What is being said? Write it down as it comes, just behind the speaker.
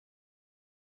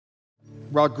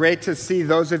Well, great to see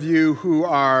those of you who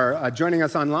are joining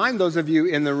us online, those of you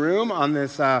in the room on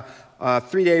this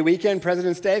three-day weekend,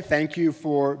 President's Day. Thank you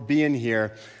for being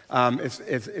here.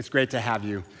 It's great to have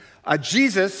you.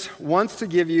 Jesus wants to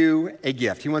give you a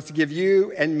gift. He wants to give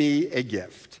you and me a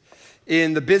gift.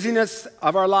 In the busyness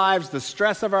of our lives, the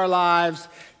stress of our lives,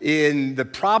 in the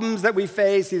problems that we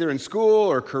face, either in school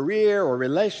or career or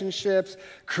relationships,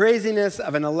 craziness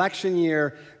of an election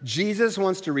year, Jesus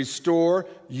wants to restore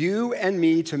you and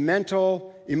me to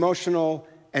mental, emotional,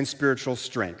 and spiritual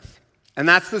strength. And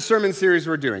that's the sermon series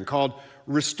we're doing called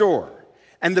Restore.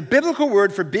 And the biblical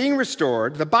word for being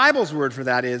restored, the Bible's word for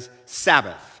that is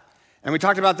Sabbath. And we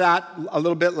talked about that a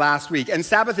little bit last week. And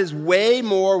Sabbath is way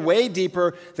more, way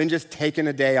deeper than just taking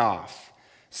a day off.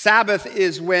 Sabbath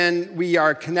is when we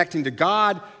are connecting to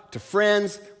God, to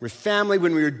friends, with family,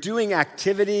 when we are doing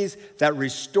activities that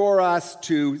restore us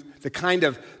to the kind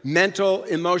of mental,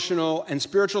 emotional, and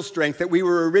spiritual strength that we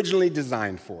were originally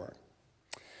designed for.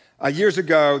 Years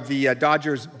ago, the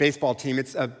Dodgers baseball team,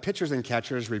 it's pitchers and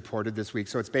catchers reported this week,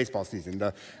 so it's baseball season,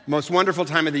 the most wonderful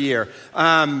time of the year.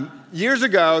 Years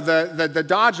ago, the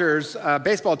Dodgers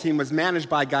baseball team was managed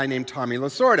by a guy named Tommy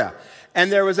Lasorda.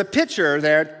 And there was a pitcher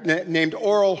there named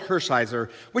Orel Hershiser,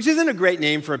 which isn't a great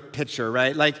name for a pitcher,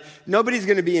 right? Like, nobody's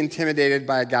going to be intimidated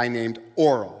by a guy named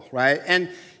Orel, right? And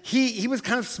he was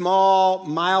kind of small,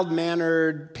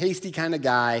 mild-mannered, pasty kind of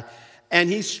guy. And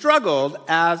he struggled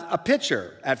as a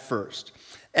pitcher at first.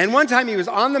 And one time he was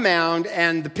on the mound,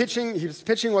 and his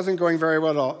pitching wasn't going very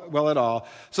well at all.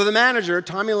 So the manager,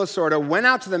 Tommy Lasorda, went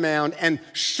out to the mound and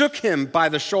shook him by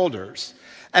the shoulders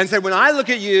and said, "When I look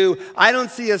at you, I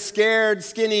don't see a scared,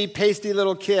 skinny, pasty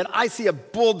little kid. I see a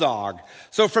bulldog.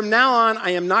 So from now on,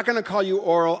 I am not going to call you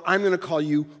Orel. I'm going to call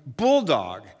you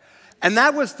Bulldog." And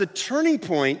that was the turning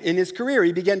point in his career.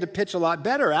 He began to pitch a lot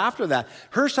better after that.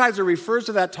 Hershiser refers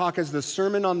to that talk as the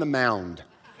Sermon on the Mound.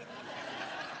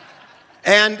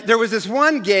 And there was this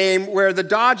one game where the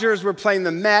Dodgers were playing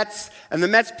the Mets, and the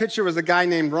Mets pitcher was a guy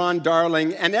named Ron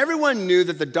Darling, and everyone knew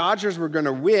that the Dodgers were going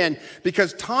to win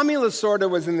because Tommy Lasorda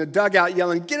was in the dugout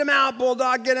yelling, "Get him out,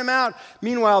 Bulldog, get him out."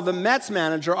 Meanwhile, the Mets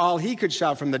manager, all he could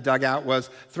shout from the dugout was,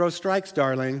 "Throw strikes,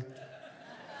 darling."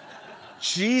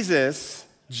 Jesus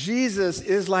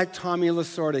is like Tommy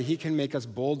Lasorda. He can make us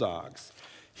bulldogs.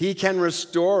 He can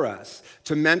restore us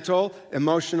to mental,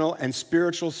 emotional, and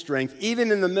spiritual strength,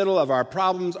 even in the middle of our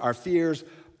problems, our fears,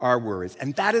 our worries.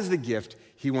 And that is the gift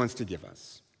he wants to give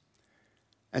us.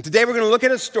 And today we're going to look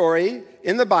at a story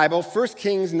in the Bible, 1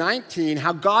 Kings 19,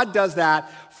 how God does that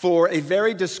for a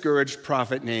very discouraged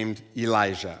prophet named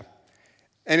Elijah.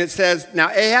 And it says, Now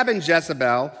Ahab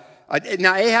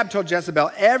told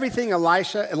Jezebel everything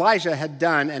Elijah had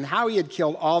done and how he had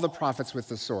killed all the prophets with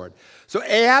the sword. So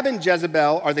Ahab and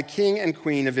Jezebel are the king and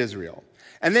queen of Israel.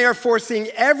 And they are forcing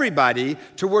everybody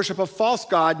to worship a false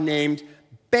god named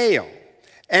Baal.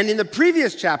 And in the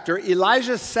previous chapter,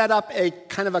 Elijah set up a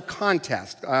kind of a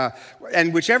contest.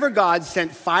 And whichever god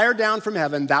sent fire down from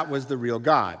heaven, that was the real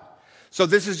God. So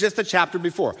this is just the chapter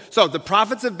before. So the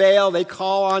prophets of Baal, they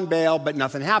call on Baal, but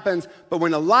nothing happens. But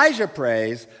when Elijah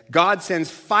prays, God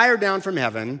sends fire down from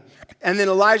heaven, and then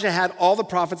Elijah had all the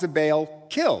prophets of Baal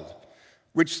killed,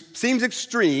 which seems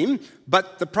extreme,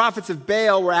 but the prophets of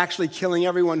Baal were actually killing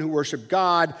everyone who worshiped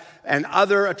God and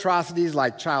other atrocities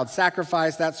like child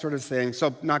sacrifice, that sort of thing,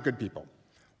 so not good people.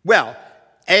 Well,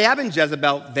 Ahab and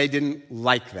Jezebel, they didn't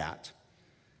like that.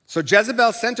 So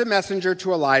Jezebel sent a messenger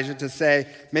to Elijah to say,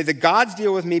 "May the gods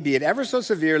deal with me, be it ever so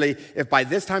severely, if by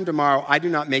this time tomorrow I do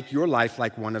not make your life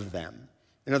like one of them."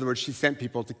 In other words, she sent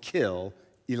people to kill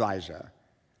Elijah.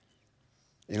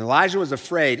 And Elijah was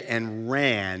afraid and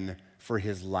ran for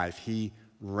his life. He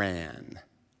ran.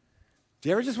 Do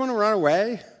you ever just want to run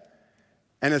away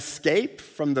and escape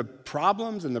from the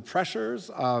problems and the pressures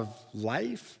of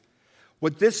life?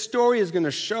 What this story is going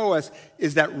to show us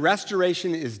is that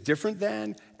restoration is different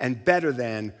than and better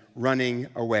than running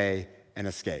away and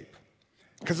escape.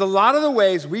 Because a lot of the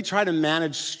ways we try to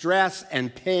manage stress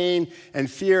and pain and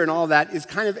fear and all that is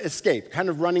kind of escape, kind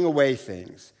of running away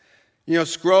things. You know,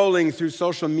 scrolling through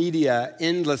social media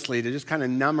endlessly to just kind of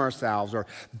numb ourselves, or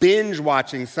binge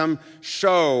watching some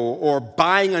show, or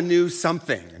buying a new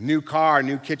something, a new car,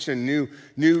 new kitchen,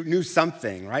 new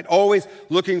something, right? Always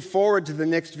looking forward to the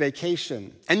next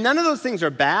vacation. And none of those things are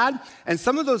bad, and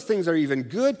some of those things are even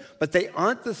good, but they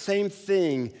aren't the same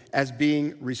thing as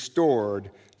being restored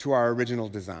to our original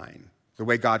design, the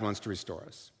way God wants to restore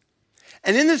us.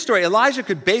 And in this story, Elijah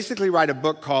could basically write a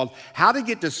book called How to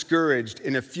Get Discouraged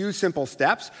in a Few Simple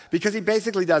Steps, because he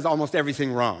basically does almost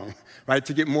everything wrong, right,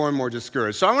 to get more and more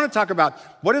discouraged. So I want to talk about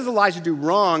what does Elijah do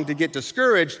wrong to get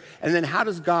discouraged, and then how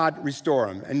does God restore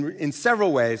him? And in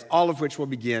several ways, all of which will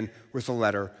begin with the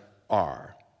letter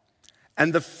R.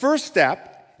 And the first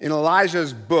step in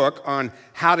Elijah's book on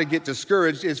how to get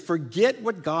discouraged is forget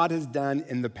what God has done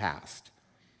in the past.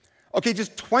 Okay,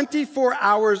 just 24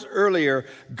 hours earlier,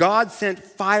 God sent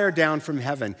fire down from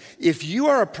heaven. If you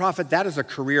are a prophet, that is a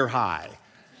career high.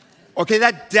 Okay,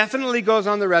 that definitely goes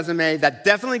on the resume. That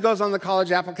definitely goes on the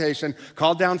college application.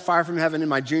 Called down fire from heaven in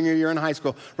my junior year in high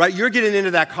school, right? You're getting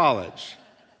into that college.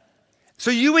 So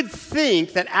you would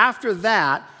think that after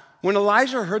that, when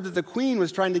Elijah heard that the queen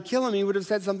was trying to kill him, he would have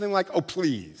said something like, oh,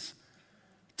 please,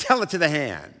 tell it to the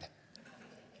hand.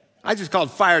 I just called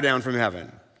fire down from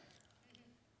heaven.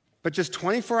 But just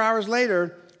 24 hours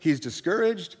later, he's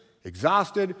discouraged,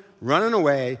 exhausted, running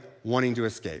away, wanting to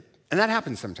escape. And that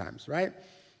happens sometimes, right?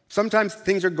 Sometimes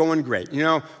things are going great. You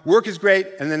know, work is great,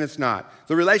 and then it's not.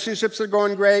 The relationships are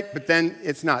going great, but then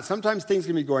it's not. Sometimes things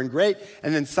can be going great,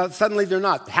 and then suddenly they're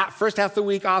not. First half of the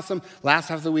week, awesome. Last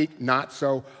half of the week, not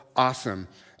so awesome.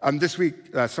 This week,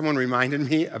 someone reminded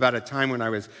me about a time when I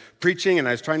was preaching and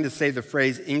I was trying to say the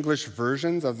phrase English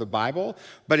versions of the Bible,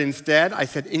 but instead I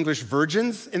said English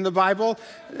virgins in the Bible,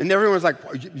 and everyone was like,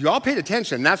 you all paid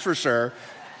attention, that's for sure.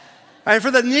 And for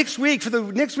the next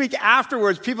week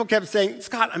afterwards, people kept saying,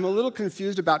 Scott, I'm a little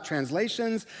confused about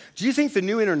translations. Do you think the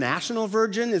New International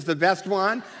Version is the best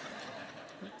one?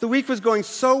 The week was going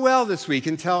so well this week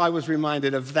until I was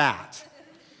reminded of that.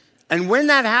 And when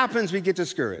that happens, we get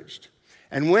discouraged.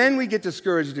 And when we get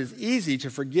discouraged, it is easy to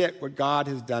forget what God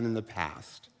has done in the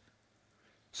past.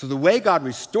 So the way God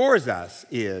restores us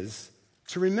is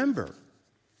to remember.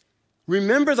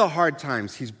 Remember the hard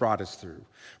times he's brought us through.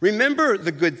 Remember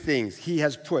the good things he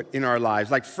has put in our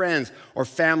lives, like friends or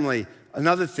family and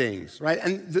other things, right?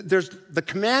 And there's the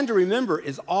command to remember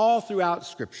is all throughout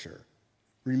Scripture.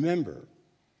 Remember.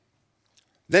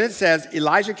 Then it says,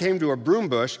 Elijah came to a broom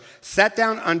bush, sat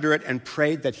down under it, and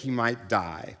prayed that he might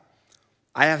die.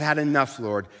 I have had enough,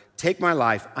 Lord. Take my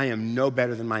life. I am no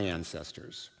better than my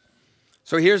ancestors.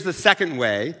 So here's the second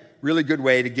way, really good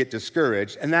way to get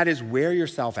discouraged, and that is wear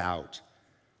yourself out.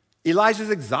 Elijah's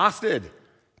exhausted,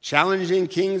 challenging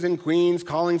kings and queens,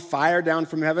 calling fire down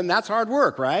from heaven. That's hard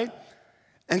work, right?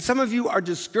 And some of you are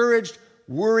discouraged,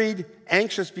 worried,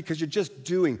 anxious because you're just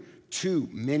doing too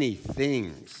many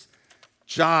things.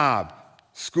 Job,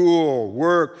 school,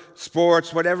 work,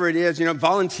 sports, whatever it is,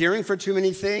 volunteering for too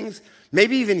many things.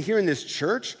 Maybe even here in this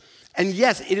church. And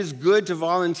yes, it is good to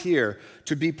volunteer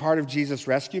to be part of Jesus'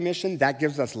 rescue mission. That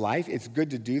gives us life. It's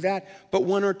good to do that. But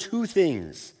one or two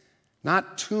things,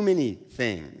 not too many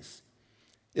things.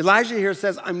 Elijah here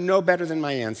says, I'm no better than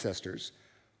my ancestors.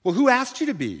 Well, who asked you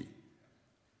to be?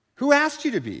 Who asked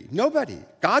you to be? Nobody.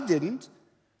 God didn't.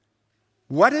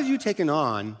 What have you taken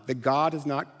on that God has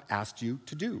not asked you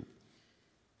to do?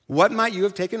 What might you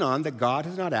have taken on that God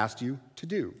has not asked you to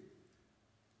do?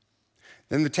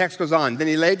 Then the text goes on. Then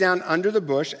he lay down under the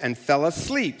bush and fell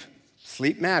asleep.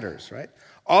 Sleep matters, right?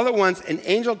 All at once, an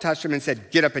angel touched him and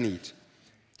said, get up and eat.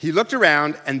 He looked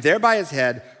around, and there by his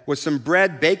head was some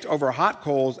bread baked over hot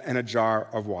coals and a jar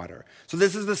of water. So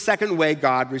this is the second way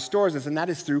God restores us, and that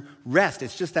is through rest.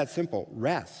 It's just that simple,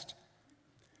 rest.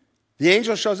 The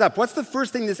angel shows up. What's the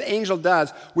first thing this angel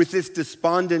does with this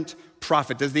despondent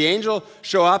prophet? Does the angel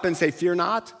show up and say, fear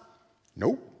not?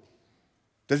 Nope.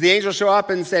 Does the angel show up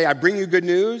and say, I bring you good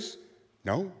news?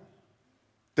 No.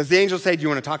 Does the angel say, do you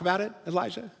want to talk about it,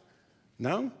 Elijah?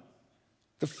 No.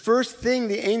 The first thing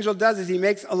the angel does is he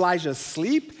makes Elijah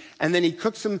sleep, and then he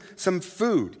cooks him some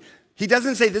food. He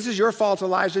doesn't say, this is your fault,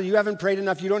 Elijah. You haven't prayed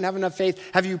enough. You don't have enough faith.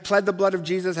 Have you pled the blood of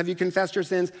Jesus? Have you confessed your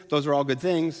sins? Those are all good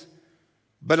things.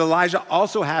 But Elijah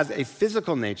also has a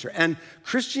physical nature. And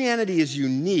Christianity is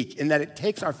unique in that it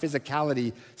takes our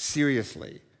physicality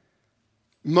seriously.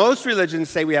 Most religions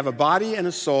say we have a body and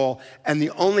a soul, and the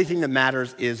only thing that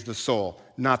matters is the soul,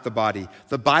 not the body.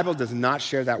 The Bible does not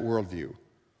share that worldview.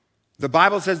 The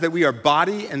Bible says that we are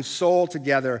body and soul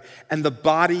together, and the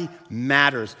body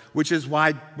matters, which is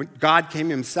why God came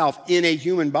himself in a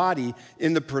human body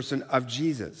in the person of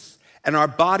Jesus. And our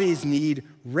bodies need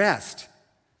rest,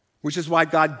 which is why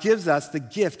God gives us the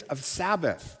gift of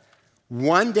Sabbath.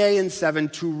 1 day in 7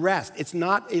 to rest. It's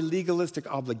not a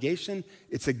legalistic obligation,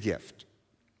 it's a gift.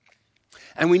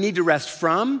 And we need to rest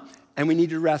from, and we need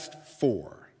to rest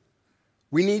for.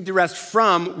 We need to rest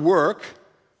from work,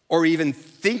 or even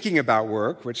thinking about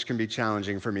work, which can be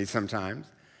challenging for me sometimes.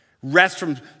 Rest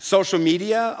from social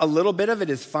media, a little bit of it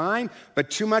is fine,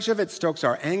 but too much of it stokes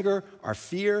our anger, our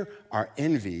fear, our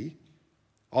envy,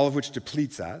 all of which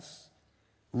depletes us.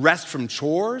 Rest from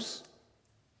chores,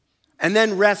 and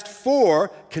then rest for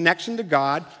connection to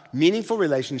God, meaningful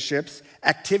relationships,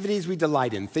 activities we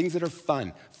delight in, things that are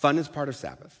fun. Fun is part of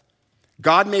Sabbath.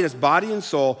 God made us body and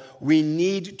soul. We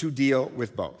need to deal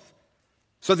with both.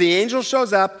 So the angel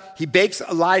shows up. He bakes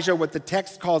Elijah what the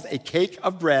text calls a cake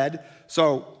of bread.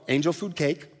 So angel food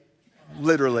cake,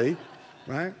 literally,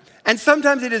 right? And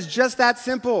sometimes it is just that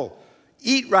simple.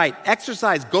 Eat right,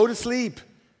 exercise, go to sleep.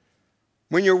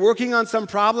 When you're working on some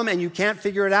problem and you can't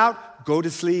figure it out, go to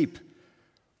sleep.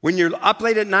 When you're up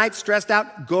late at night, stressed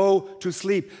out, go to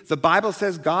sleep. The Bible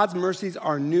says God's mercies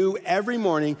are new every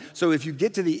morning. So if you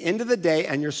get to the end of the day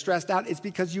and you're stressed out, it's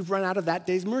because you've run out of that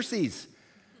day's mercies.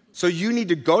 So you need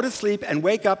to go to sleep and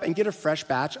wake up and get a fresh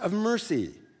batch of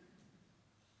mercy.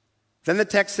 Then the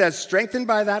text says, strengthened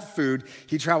by that food,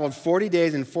 he traveled 40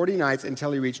 days and 40 nights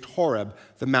until he reached Horeb,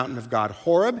 the mountain of God.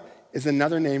 Horeb is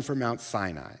another name for Mount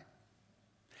Sinai.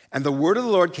 And the word of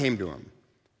the Lord came to him.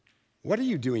 What are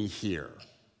you doing here,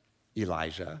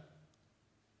 Elijah?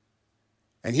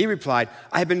 And he replied,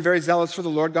 I have been very zealous for the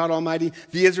Lord God Almighty.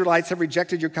 The Israelites have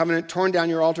rejected your covenant, torn down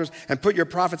your altars, and put your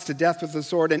prophets to death with the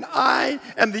sword, and I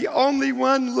am the only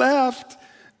one left.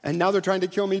 And now they're trying to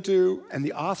kill me too. And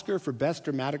the Oscar for Best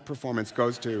Dramatic Performance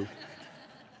goes to.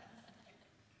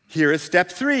 Here is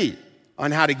step 3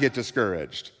 on how to get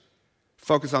discouraged.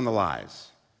 Focus on the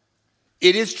lies.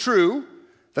 It is true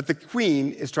that the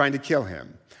queen is trying to kill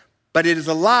him. But it is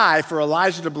a lie for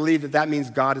Elijah to believe that that means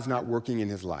God is not working in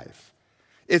his life.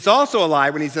 It's also a lie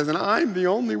when he says, and I'm the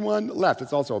only one left.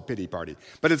 It's also a pity party.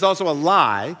 But it's also a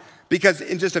lie because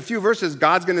in just a few verses,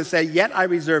 God's going to say, yet I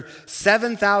reserve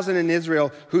 7,000 in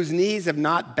Israel whose knees have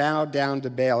not bowed down to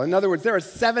Baal. In other words, there are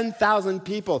 7,000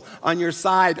 people on your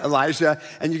side, Elijah,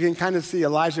 and you can kind of see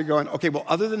Elijah going, okay, well,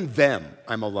 other than them,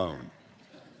 I'm alone.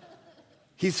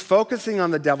 He's focusing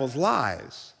on the devil's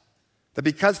lies, that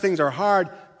because things are hard,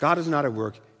 God is not at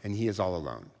work and he is all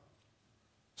alone.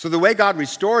 So the way God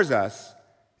restores us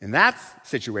in that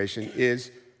situation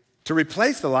is to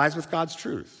replace the lies with God's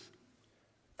truth.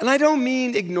 And I don't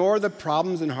mean ignore the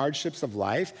problems and hardships of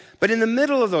life, but in the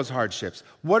middle of those hardships,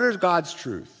 what is God's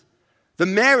truth? The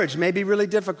marriage may be really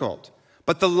difficult,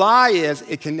 but the lie is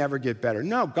it can never get better.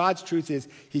 No, God's truth is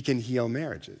he can heal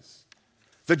marriages.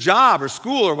 The job or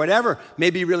school or whatever may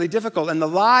be really difficult, and the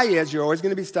lie is you're always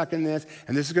going to be stuck in this,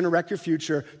 and this is going to wreck your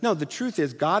future. No, the truth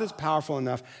is God is powerful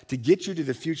enough to get you to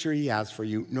the future he has for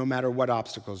you, no matter what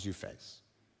obstacles you face.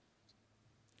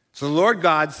 So the Lord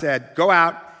God said, go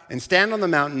out and stand on the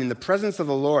mountain in the presence of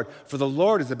the Lord, for the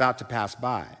Lord is about to pass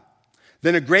by.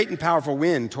 Then a great and powerful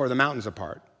wind tore the mountains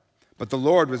apart, but the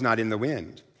Lord was not in the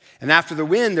wind. And after the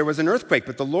wind there was an earthquake,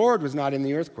 but the Lord was not in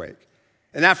the earthquake.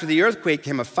 And after the earthquake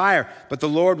came a fire, but the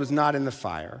Lord was not in the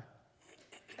fire.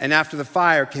 And after the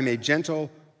fire came a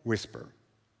gentle whisper.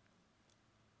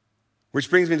 Which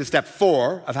brings me to step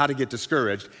 4 of how to get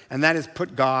discouraged, and that is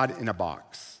put God in a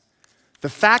box. The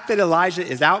fact that Elijah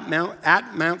is at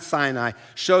Mount Sinai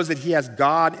shows that he has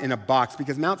God in a box,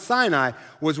 because Mount Sinai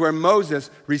was where Moses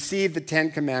received the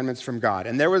 10 commandments from God.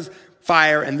 And there was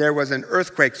fire and there was an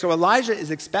earthquake. So Elijah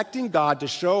is expecting God to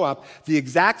show up the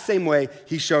exact same way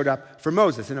he showed up for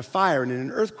Moses, in a fire and in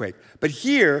an earthquake. But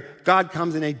here, God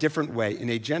comes in a different way,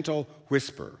 in a gentle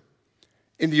whisper.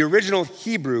 In the original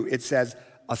Hebrew, it says,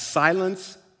 a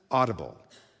silence audible,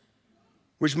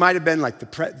 which might have been like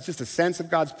just a sense of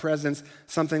God's presence,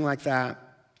 something like that.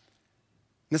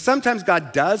 Now, sometimes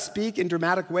God does speak in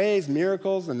dramatic ways,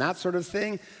 miracles and that sort of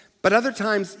thing, but other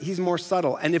times he's more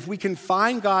subtle. And if we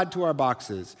confine God to our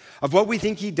boxes of what we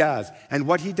think he does and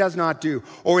what he does not do,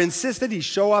 or insist that he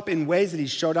show up in ways that he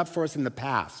showed up for us in the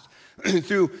past,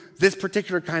 through this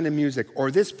particular kind of music, or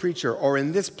this preacher, or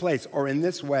in this place, or in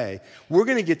this way, we're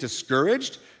going to get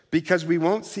discouraged because we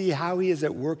won't see how he is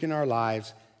at work in our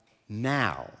lives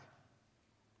now.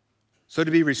 So to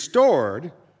be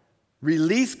restored,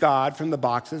 release God from the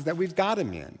boxes that we've got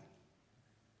him in.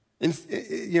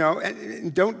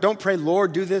 And, don't pray,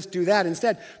 Lord, do this, do that.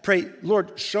 Instead, pray,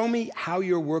 Lord, show me how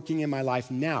you're working in my life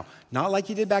now. Not like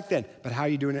you did back then, but how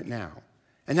you're doing it now.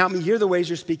 And help me hear the ways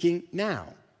you're speaking now.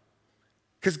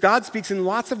 Because God speaks in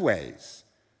lots of ways.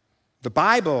 The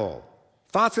Bible,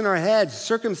 thoughts in our heads,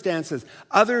 circumstances,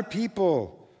 other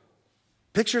people,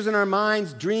 pictures in our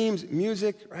minds, dreams,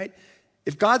 music, right?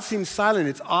 If God seems silent,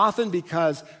 it's often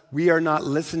because we are not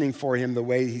listening for him the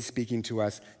way he's speaking to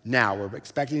us now. We're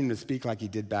expecting him to speak like he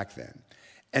did back then.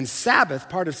 And Sabbath,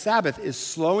 part of Sabbath, is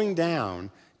slowing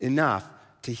down enough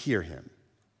to hear him.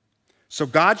 So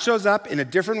God shows up in a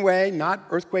different way, not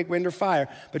earthquake, wind, or fire,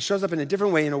 but shows up in a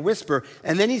different way in a whisper.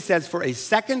 And then he says for a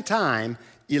second time,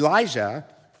 Elijah,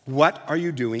 what are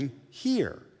you doing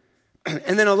here?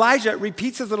 And then Elijah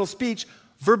repeats his little speech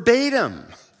verbatim.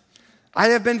 I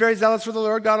have been very zealous for the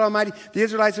Lord God Almighty. The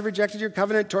Israelites have rejected your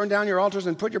covenant, torn down your altars,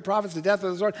 and put your prophets to death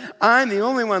with the sword. I'm the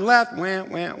only one left. Wah,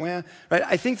 wah, wah. Right?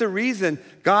 I think the reason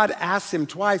God asks him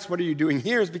twice, what are you doing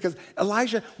here, is because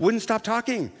Elijah wouldn't stop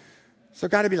talking. So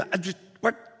God would be like,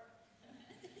 what?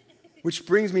 Which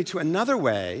brings me to another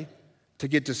way to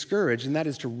get discouraged, and that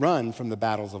is to run from the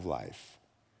battles of life.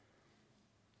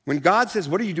 When God says,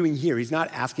 what are you doing here? He's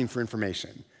not asking for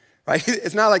information, right?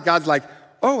 It's not like God's like,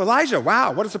 oh, Elijah,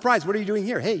 wow, what a surprise. What are you doing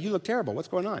here? Hey, you look terrible. What's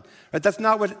going on? Right? That's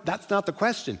not the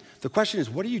question. The question is,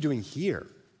 what are you doing here,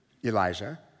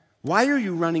 Elijah? Why are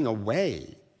you running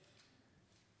away?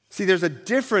 See, there's a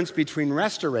difference between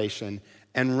restoration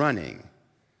and running.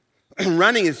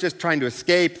 Running is just trying to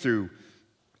escape through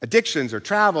addictions or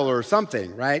travel or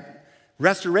something, right?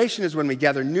 Restoration is when we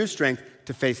gather new strength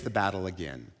to face the battle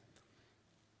again.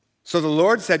 So the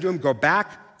Lord said to him, go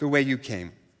back the way you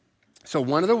came. So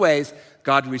one of the ways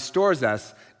God restores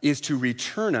us is to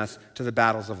return us to the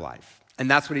battles of life.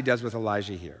 And that's what he does with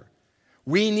Elijah here.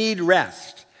 We need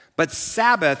rest, but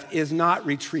Sabbath is not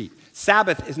retreat.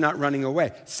 Sabbath is not running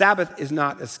away. Sabbath is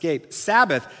not escape.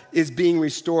 Sabbath is being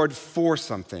restored for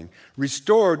something,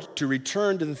 restored to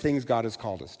return to the things God has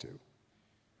called us to.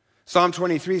 Psalm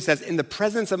 23 says, in the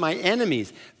presence of my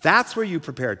enemies, that's where you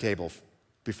prepare a table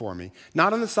before me.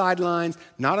 Not on the sidelines,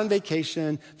 not on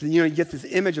vacation. You get this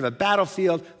image of a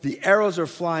battlefield, the arrows are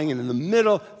flying, and in the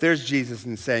middle, there's Jesus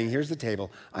and saying, here's the table,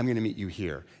 I'm going to meet you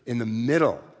here. In the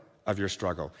middle of your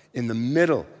struggle, in the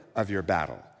middle of your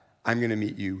battle, I'm going to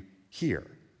meet you here.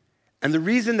 And the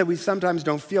reason that we sometimes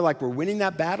don't feel like we're winning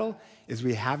that battle is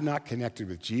we have not connected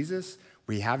with Jesus,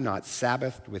 we have not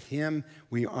Sabbathed with him,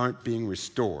 we aren't being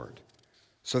restored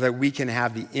so that we can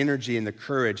have the energy and the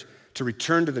courage to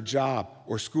return to the job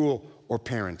or school or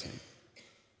parenting.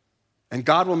 And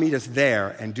God will meet us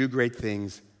there and do great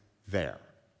things there.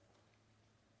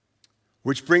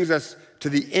 Which brings us to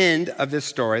the end of this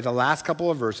story, the last couple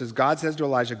of verses. God says to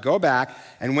Elijah, go back,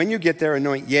 and when you get there,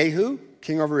 anoint Jehu,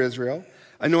 king over Israel,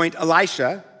 anoint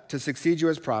Elisha to succeed you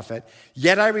as prophet.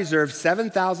 Yet I reserve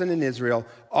 7,000 in Israel,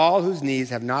 all whose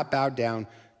knees have not bowed down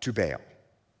to Baal.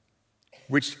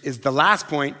 Which is the last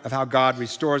point of how God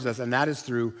restores us, and that is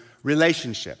through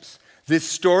relationships. This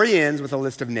story ends with a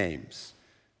list of names.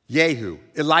 Jehu,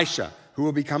 Elisha, who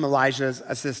will become Elijah's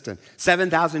assistant.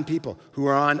 7,000 people who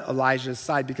are on Elijah's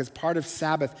side, because part of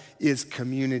Sabbath is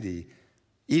community.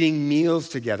 Eating meals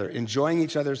together, enjoying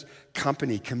each other's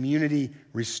company. Community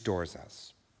restores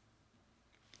us.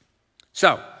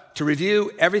 So, to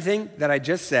review everything that I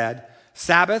just said,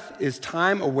 Sabbath is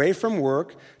time away from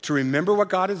work to remember what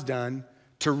God has done,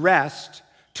 to rest,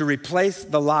 to replace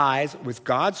the lies with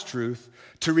God's truth,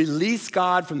 to release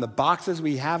God from the boxes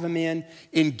we have him in,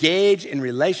 engage in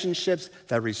relationships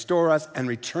that restore us, and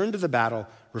return to the battle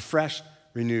refreshed,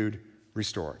 renewed,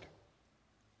 restored.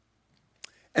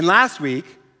 And last week,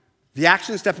 the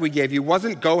action step we gave you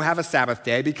wasn't go have a Sabbath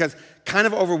day, because kind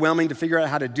of overwhelming to figure out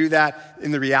how to do that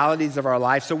in the realities of our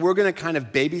life. So we're going to kind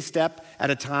of baby step at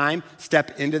a time,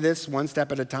 step into this one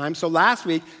step at a time. So last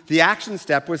week, the action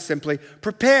step was simply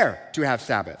prepare to have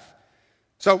Sabbath.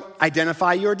 So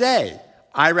identify your day.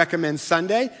 I recommend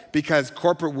Sunday because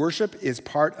corporate worship is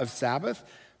part of Sabbath.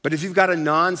 But if you've got a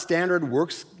non-standard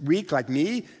works week like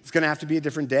me, it's going to have to be a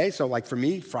different day. So like for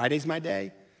me, Friday's my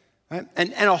day. Right?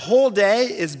 And a whole day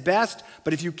is best,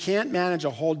 but if you can't manage a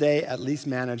whole day, at least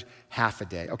manage half a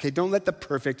day. Okay, don't let the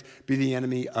perfect be the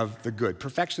enemy of the good.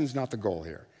 Perfection's not the goal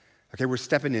here. Okay, we're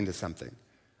stepping into something.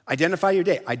 Identify your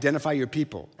day, identify your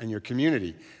people and your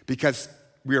community, because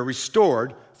we are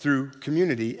restored through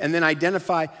community, and then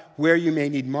identify where you may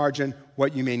need margin,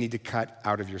 what you may need to cut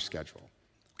out of your schedule.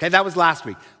 Okay, that was last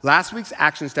week. Last week's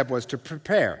action step was to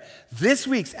prepare. This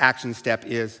week's action step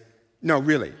is,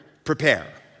 prepare.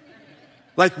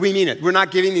 Like we mean it. We're not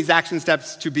giving these action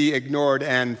steps to be ignored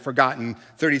and forgotten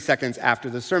 30 seconds after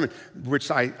the sermon,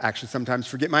 which I actually sometimes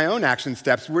forget my own action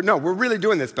steps. We're really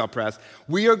doing this, Bell Press.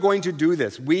 We are going to do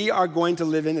this. We are going to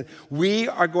live in it. We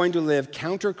are going to live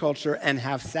counterculture and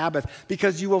have Sabbath,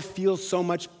 because you will feel so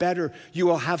much better. You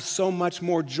will have so much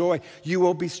more joy. You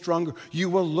will be stronger. You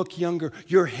will look younger.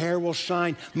 Your hair will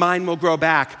shine. Mine will grow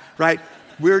back, right?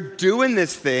 We're doing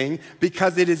this thing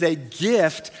because it is a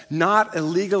gift, not a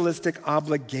legalistic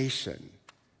obligation.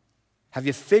 Have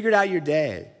you figured out your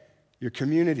day, your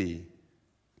community?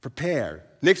 Prepare.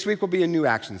 Next week will be a new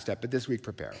action step, but this week,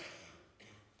 prepare.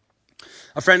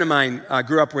 A friend of mine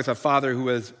grew up with a father who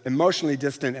was emotionally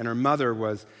distant, and her mother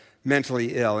was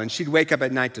mentally ill. And she'd wake up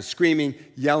at night to screaming,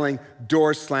 yelling,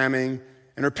 doors slamming.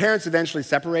 And her parents eventually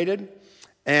separated.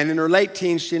 And in her late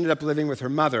teens, she ended up living with her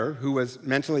mother, who was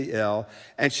mentally ill.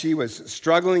 And she was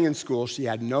struggling in school. She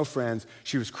had no friends.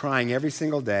 She was crying every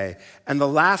single day. And the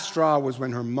last straw was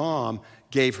when her mom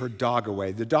gave her dog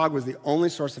away. The dog was the only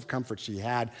source of comfort she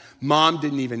had. Mom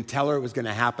didn't even tell her it was going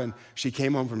to happen. She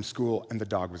came home from school, and the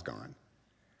dog was gone.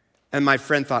 And my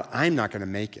friend thought, I'm not going to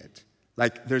make it.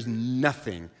 Like, there's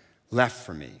nothing left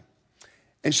for me.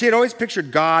 And she had always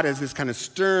pictured God as this kind of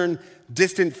stern,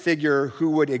 distant figure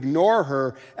who would ignore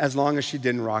her as long as she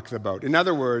didn't rock the boat. In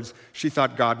other words, she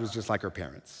thought God was just like her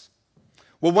parents.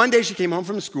 Well, one day she came home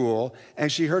from school, and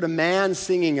she heard a man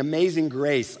singing Amazing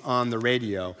Grace on the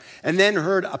radio, and then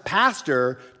heard a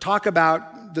pastor talk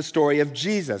about the story of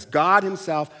Jesus, God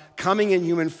himself coming in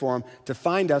human form to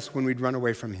find us when we'd run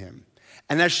away from him.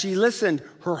 And as she listened,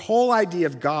 her whole idea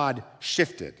of God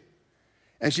shifted.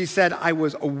 And she said, I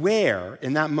was aware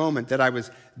in that moment that I was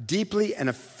deeply and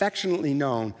affectionately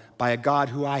known by a God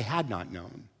who I had not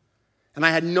known. And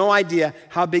I had no idea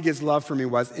how big his love for me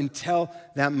was until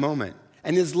that moment.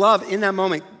 And his love in that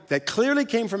moment that clearly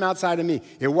came from outside of me,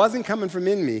 it wasn't coming from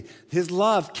in me. His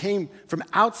love came from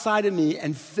outside of me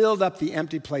and filled up the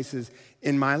empty places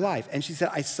in my life. And she said,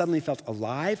 I suddenly felt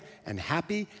alive and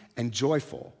happy and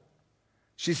joyful.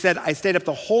 She said, I stayed up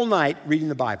the whole night reading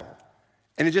the Bible,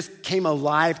 and it just came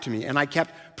alive to me, and I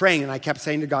kept praying, and I kept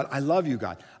saying to God, I love you,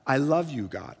 God. I love you,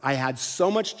 God. I had so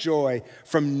much joy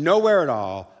from nowhere at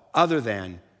all other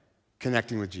than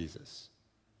connecting with Jesus.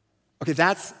 Okay,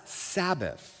 that's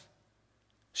Sabbath.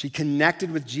 She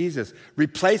connected with Jesus,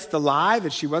 replaced the lie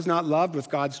that she was not loved with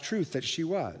God's truth that she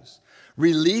was,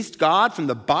 released God from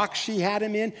the box she had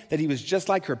him in, that he was just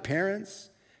like her parents.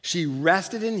 She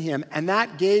rested in him, and that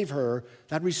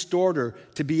restored her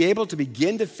to be able to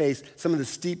begin to face some of the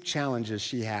steep challenges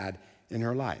she had in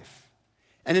her life.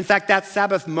 And in fact, that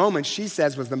Sabbath moment, she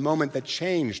says, was the moment that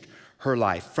changed her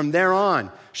life. From there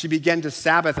on, she began to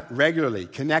Sabbath regularly,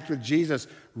 connect with Jesus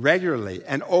regularly,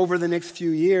 and over the next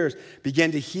few years,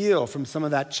 began to heal from some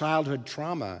of that childhood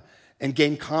trauma and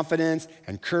gain confidence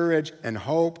and courage and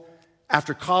hope.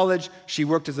 After college, she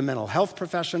worked as a mental health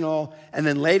professional, and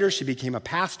then later she became a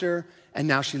pastor, and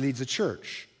now she leads a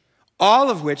church. All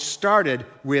of which started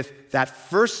with that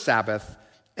first Sabbath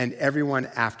and everyone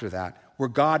after that, where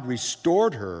God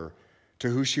restored her to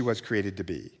who she was created to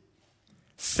be.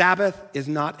 Sabbath is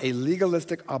not a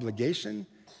legalistic obligation.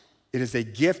 It is a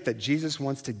gift that Jesus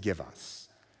wants to give us.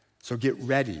 So get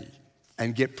ready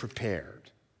and get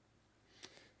prepared.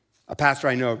 A pastor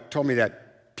I know told me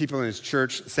that people in his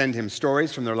church send him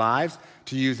stories from their lives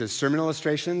to use as sermon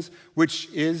illustrations, which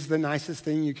is the nicest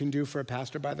thing you can do for a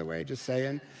pastor, by the way, just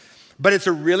saying. But it's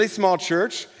a really small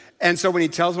church, and so when he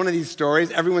tells one of these stories,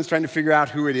 everyone's trying to figure out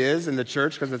who it is in the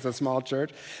church because it's a small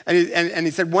church. And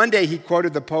he said one day he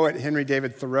quoted the poet Henry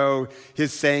David Thoreau,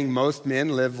 his saying, most men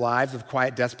live lives of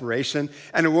quiet desperation.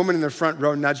 And a woman in the front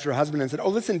row nudged her husband and said, oh,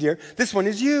 listen, dear, this one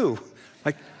is you.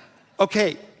 Like,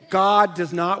 okay, God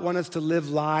does not want us to live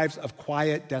lives of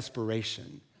quiet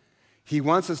desperation. He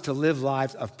wants us to live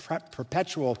lives of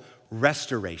perpetual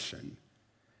restoration.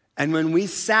 And when we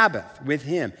Sabbath with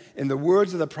him, in the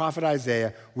words of the prophet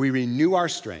Isaiah, we renew our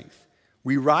strength.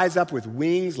 We rise up with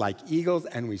wings like eagles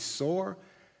and we soar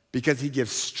because he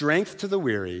gives strength to the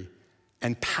weary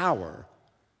and power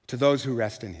to those who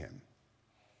rest in him.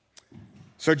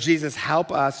 So Jesus,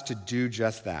 help us to do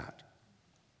just that.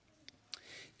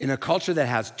 In a culture that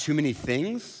has too many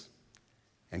things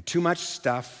and too much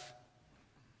stuff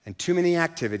and too many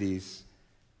activities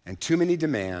and too many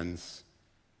demands,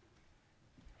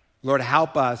 Lord,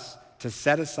 help us to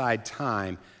set aside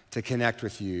time to connect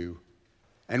with you.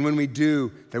 And when we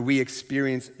do, that we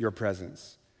experience your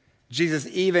presence. Jesus,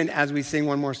 even as we sing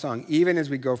one more song, even as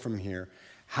we go from here,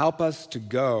 help us to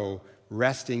go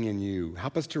resting in you.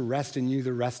 Help us to rest in you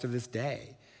the rest of this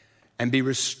day and be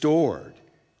restored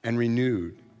and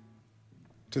renewed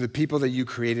to the people that you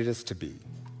created us to be.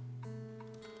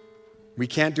 We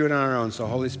can't do it on our own, so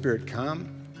Holy Spirit,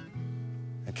 come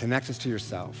and connect us to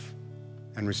yourself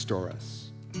and restore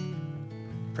us.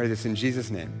 Pray this in Jesus'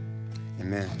 name.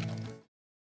 Amen.